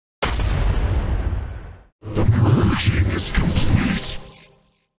Purging is complete.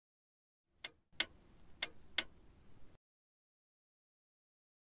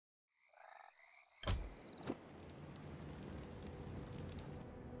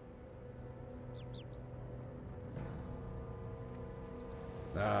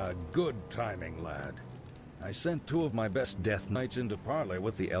 Ah, good timing, lad. I sent 2 of my best Death Knights into parley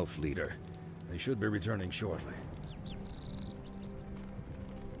with the elf leader. They should be returning shortly.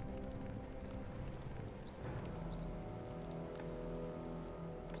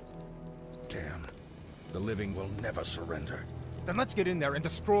 Damn. The living will never surrender. Then let's get in there and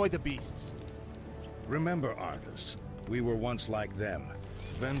destroy the beasts. Remember, Arthas, we were once like them.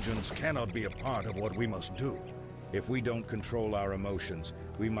 Vengeance cannot be a part of what we must do. If we don't control our emotions,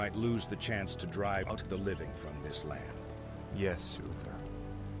 we might lose the chance to drive out the living from this land. Yes, Uther.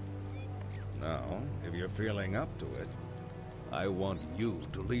 Now, if you're feeling up to it, I want you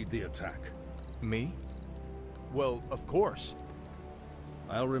to lead the attack. Me? Well, of course.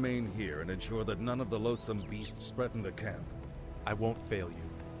 I'll remain here and ensure that none of the loathsome beasts threaten the camp. I won't fail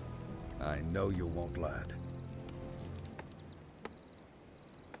you. I know you won't, lad.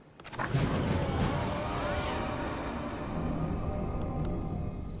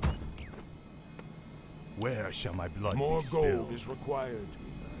 Where shall my blood More be spilled? gold is required.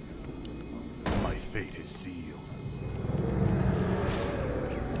 My fate is sealed.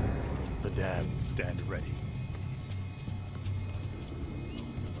 The damned stand ready.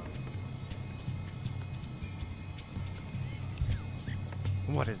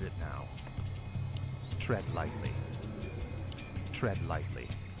 What is it now? Tread lightly. Tread lightly.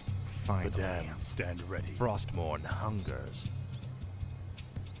 Finally. The damned stand ready. Frostmourne hungers.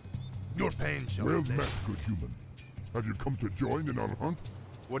 Your pain shall Well live. met, good human. Have you come to join in our hunt?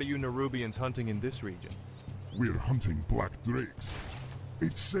 What are you Nerubians hunting in this region? We're hunting black drakes.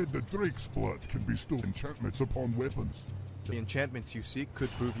 It's said that drake's blood can bestow enchantments upon weapons. The enchantments you seek could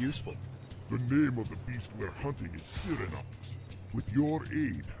prove useful. The name of the beast we're hunting is Cyrenax. With your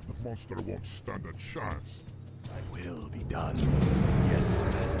aid, the monster won't stand a chance. Thy will be done. Yes,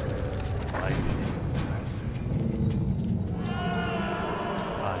 master. I will, master.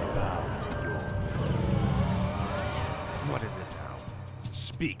 I bow to yours. What is it now?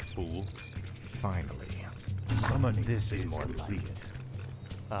 Speak, fool. Finally. Summoning This is is more complete. like it.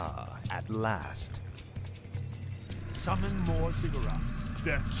 Ah, at last. Summon more cigarettes.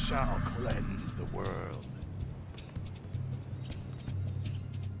 Death shall cleanse the world.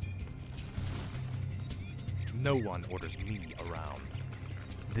 No one orders me around.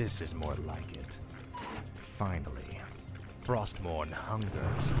 This is more like it. Finally. Frostmourne hungers.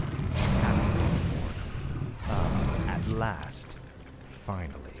 At Frostmourne. Ah, at last.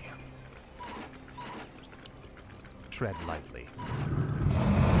 Finally. Tread lightly.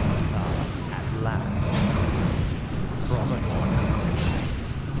 Ah, at last. Frostmourne hungers.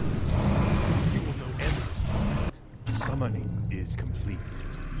 You will know endless torment. Summoning is complete.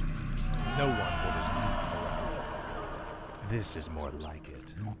 No one orders me around. This is more like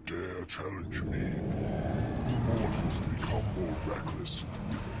it. You dare challenge me? You mortals become more reckless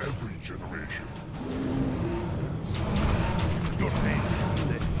with every generation. Your pain shall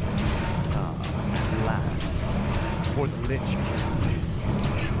lit. Ah, at last. For the Lich King.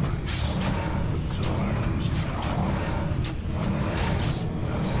 Choice. The time is now.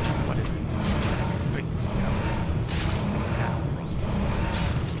 What is it? Faithless coward. Now,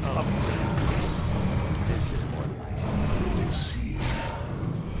 Frostmourne. This is more like it. We'll see.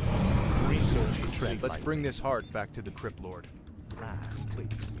 Research tread. Let's bring this heart back to the Crypt Lord. last.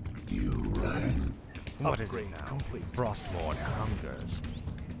 You ran. What is it now? Frostmourne hungers.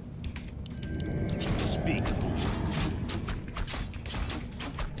 Speak, fool.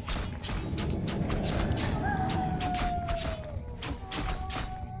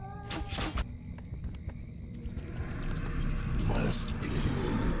 Must be.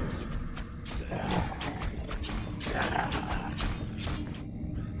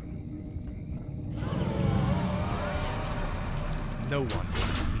 No one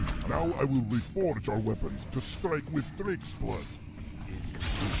will Now I will reforge our weapons to strike with Drake's blood. is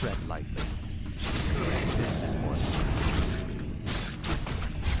complete. Tread lightly. This is more.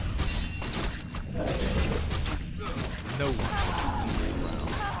 No one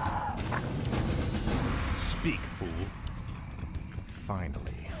will speak, fool.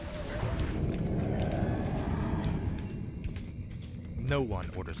 Finally. No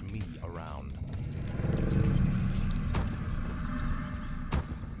one orders me around.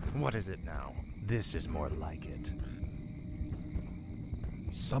 What is it now? This is more like it.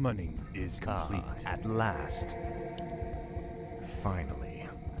 Summoning is complete. At last. Finally.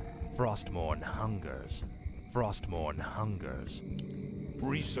 Frostmourne hungers. Frostmourne hungers.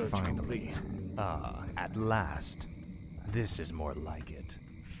 Research Finally. complete. At last. This is more like it.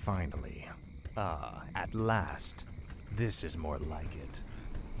 Finally. At last. This is more like it.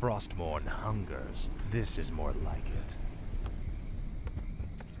 Frostmourne hungers. This is more like it.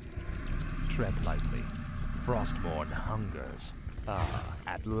 Tread lightly. Frostmourne hungers.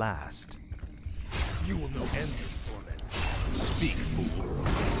 At last. You will know endless torment. Speak, fool.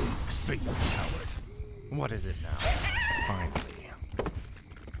 Faithless coward. What is it now? Finally.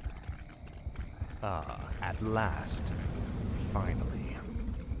 At last. Finally.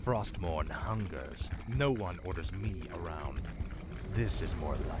 Frostmourne hungers. No one orders me around. This is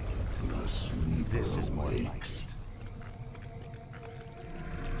more like it. This is more like it.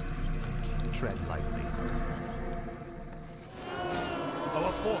 Tread lightly.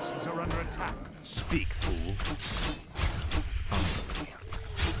 Our forces are under attack. Speak, fool. Finally.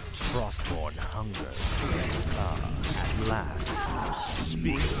 Frostmourne hungers. At last.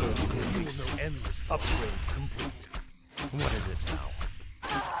 Speak, fool. You will know endless upgrade complete. What is it now?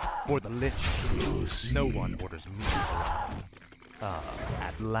 For the Lich King, no one orders me around.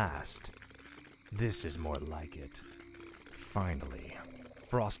 At last. This is more like it. Finally.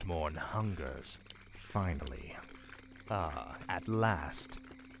 Frostmourne hungers. Finally. At last.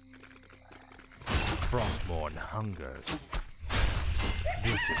 Frostmourne hungers.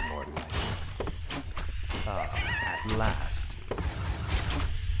 This is more like it. At last.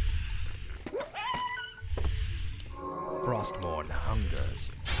 Frostmourne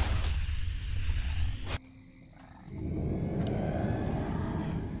hungers.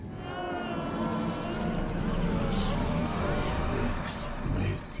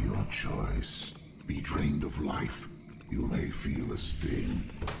 Make your choice. Be drained of life. You may feel a sting.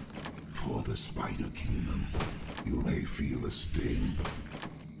 For the Spider Kingdom, you may feel a sting.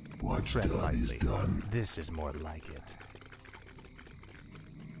 What's Tread done is lightly. done. This is more like it.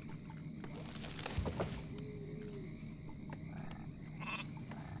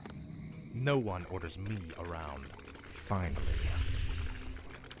 No one orders me around. Finally.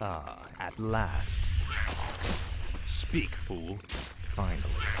 At last. Speak, fool.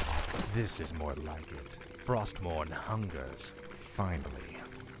 Finally. This is more like it. Frostmourne hungers. Finally.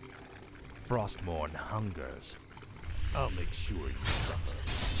 Frostmourne hungers. I'll make sure you suffer.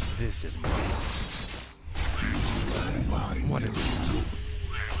 This is more like it. What is it?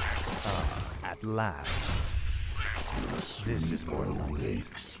 At last. This is more like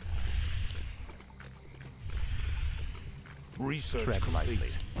it. Research Tread lightly.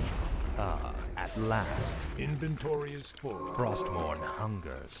 complete. At last. Inventory is full. Frostmourne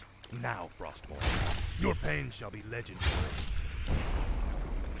hungers. Now, Frostmourne. Your pain shall be legendary.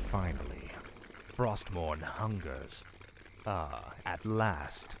 Finally. Frostmourne hungers. At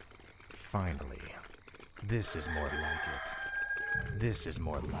last. Finally. This is more like it. This is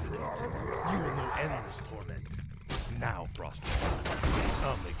more like it. You will know endless torment. Now, Frostmourne.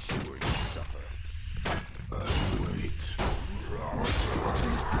 I'll make sure you suffer. Wait. What's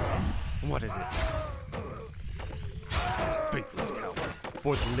done is done. What is it? Faithless coward.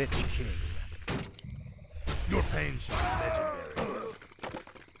 For the Lich King. Your pain shall be legendary.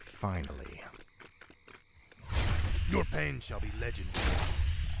 Finally. Your pain shall be legendary.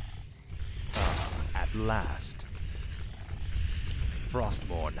 At last.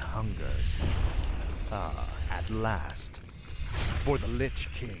 Frostmourne hungers. At last. For the Lich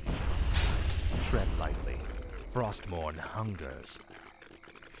King. Tread lightly. Frostmourne hungers.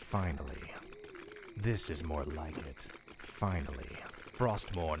 Finally. This is more like it. Finally.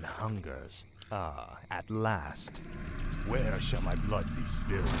 Frostmourne hungers. At last. Where shall my blood be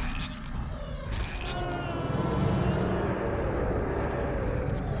spilled?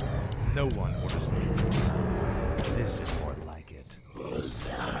 No one orders me. This is more like it.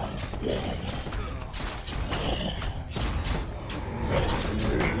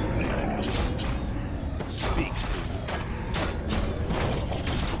 Speak.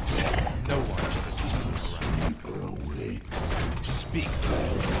 No one orders me. Sleeper awakes. Speak.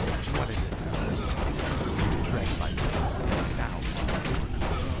 What is it? Tread lightly. Now.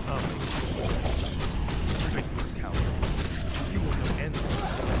 Faithless coward. You will know endless.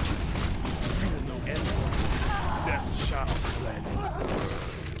 You will know endless. Death shall cleanse the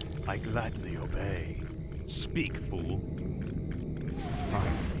world. I gladly obey. Speak, fool.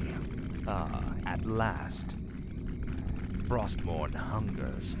 Finally. At last. Frostmourne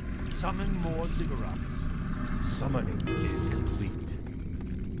hungers. Summon more ziggurats. Summoning is complete.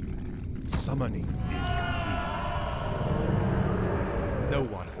 Summoning is complete. No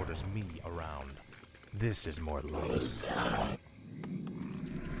one orders me around. This is more like it.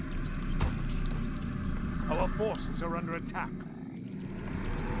 Our forces are under attack.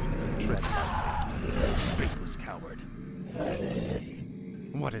 Tread lightly. Faithless coward.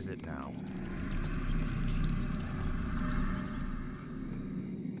 What is it now?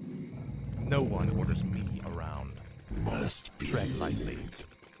 No one orders me around. Must be. Tread lightly.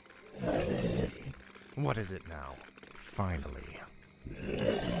 What is it now? Finally.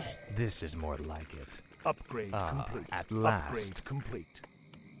 This is more like it. Upgrade complete. At last. Upgrade complete.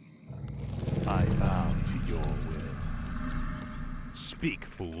 I bow to your will. Speak,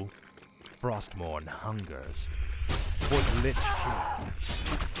 fool. Frostmourne hungers for the Lich King.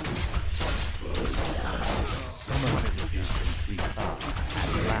 Someone is a complete. At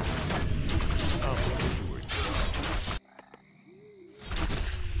last. I'll assure you.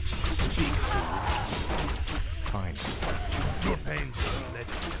 Speak, fool. Finally. Your pain shall be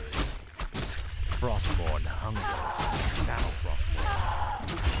legendary. Frostmourne hungers. Now, Frostmourne.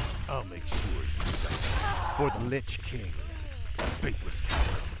 I'll make sure you suffer. For the Lich King. Faithless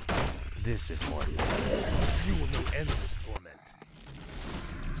coward. This is more like it. You will know endless torment.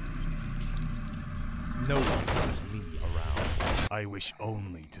 No one orders me around. I wish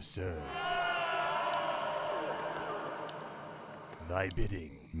only to serve. Thy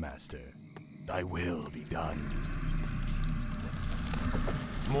bidding, Master. Thy will be done.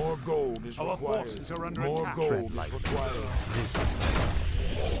 More gold is required. Our forces are under attack. More gold is required. This is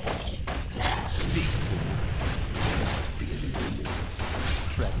Speak, fool.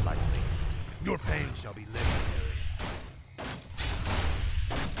 Tread lightly. Your pain shall be legendary.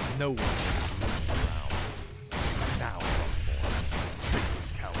 No one orders me around. Now, Frostmourne.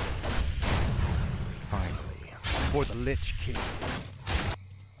 Faithless coward. Finally. For the Lich King.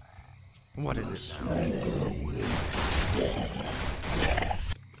 What is it now?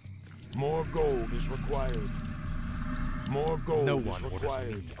 More gold is required. More gold No is one required.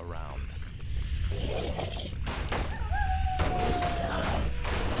 orders me around.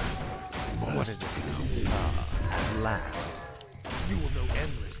 What is it now? At last. You will know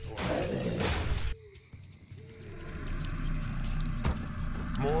endless torment.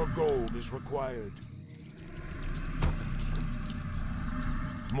 More gold is required.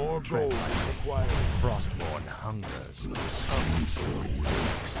 More gold is required. Frostmourne hungers.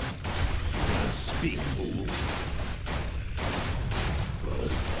 Speak, fool.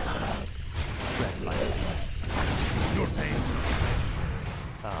 Tread lightly. Your pain shall be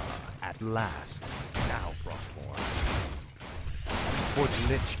legendary. At last. Now, Frostmourne. For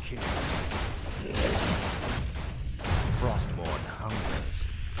the Lich King. Frostmourne hungers.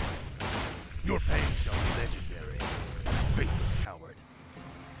 Your pain shall be legendary. Faithless coward.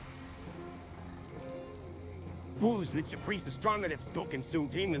 Foolish that your priests are strong enough to go consume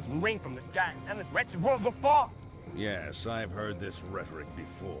demons and rain from the sky and this wretched world will fall. Yes, I've heard this rhetoric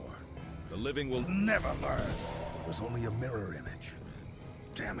before. The living will never learn. It was only a mirror image.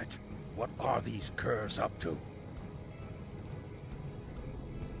 Damn it. What are these curs up to?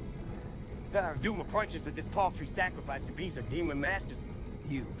 That our doom approaches that this paltry sacrifice to these are demon masters.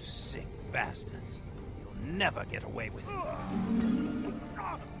 You sick bastards. You'll never get away with it.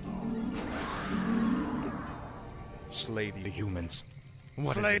 Slay the humans.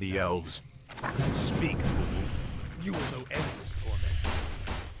 What Slay is the elves. Speak, fool. You will know endless torment.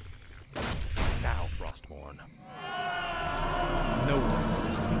 Now, Frostmourne. No one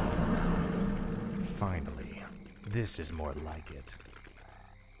orders me. Finally. This is more like it.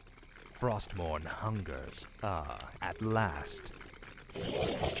 Frostmourne hungers. At last.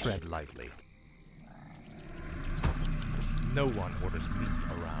 Tread lightly. No one orders me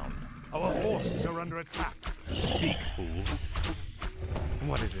around. Our forces are under attack. Speak, fool.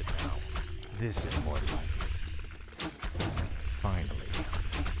 What is it now? This is more like it. Finally.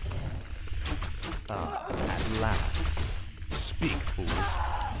 At last. Speak, fool.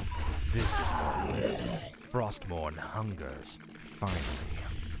 This is more like it. Frostmourne hungers. Finally.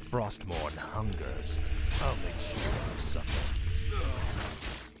 Frostmourne hungers. I'll make sure you suffer.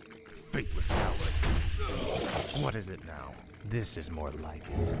 Faithless coward. What is it now? This is more like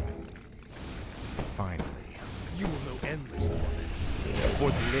it. Finally. You will know endless torment. For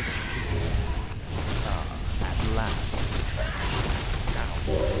the Lich King. At last. Now.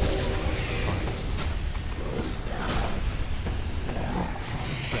 Finally.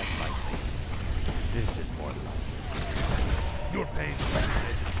 Tread lightly. This is more like it. Your pain is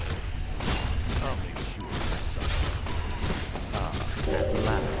legendary. I'll make sure you suffer. At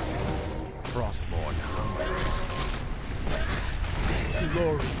last. Frostmourne hungers.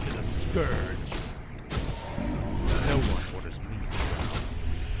 Glory to the scourge. No one orders me around.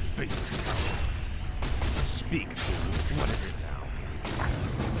 Faithless coward. Speak, fool. What is it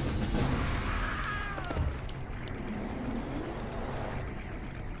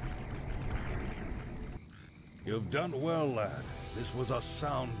You've done well, lad. This was a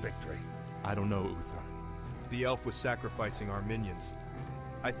sound victory. I don't know, Uther. The elf was sacrificing our minions.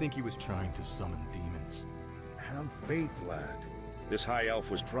 I think he was trying to summon demons. Have faith, lad. This high elf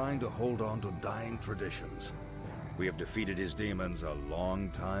was trying to hold on to dying traditions. We have defeated his demons a long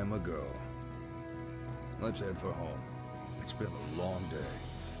time ago. Let's head for home. It's been a long day.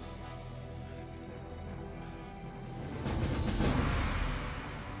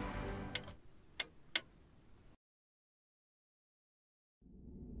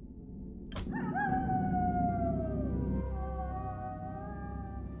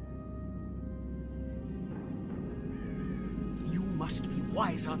 You must be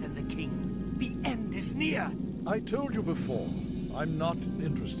wiser than the king. The end is near. I told you before, I'm not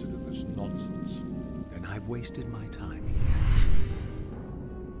interested in this nonsense. And I've wasted my time.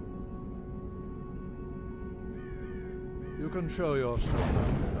 You can show your stuff now,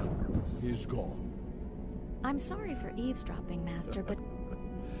 Jaina. He's gone. I'm sorry for eavesdropping, Master, but...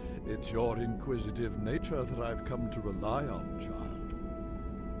 It's your inquisitive nature that I've come to rely on, child.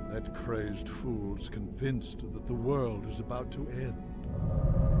 That crazed fool's convinced that the world is about to end.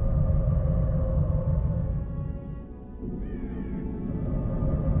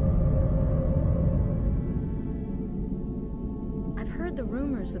 I've heard the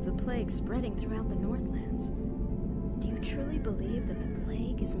rumors of the plague spreading throughout the Northlands. Do you truly believe that the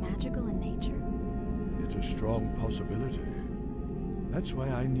plague is magical in nature? It's a strong possibility. That's why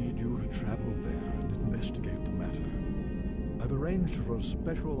I need you to travel there and investigate the matter. I've arranged for a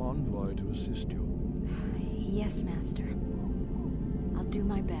special envoy to assist you. Yes, Master. I'll do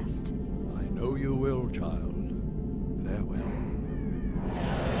my best. I know you will, child. Farewell.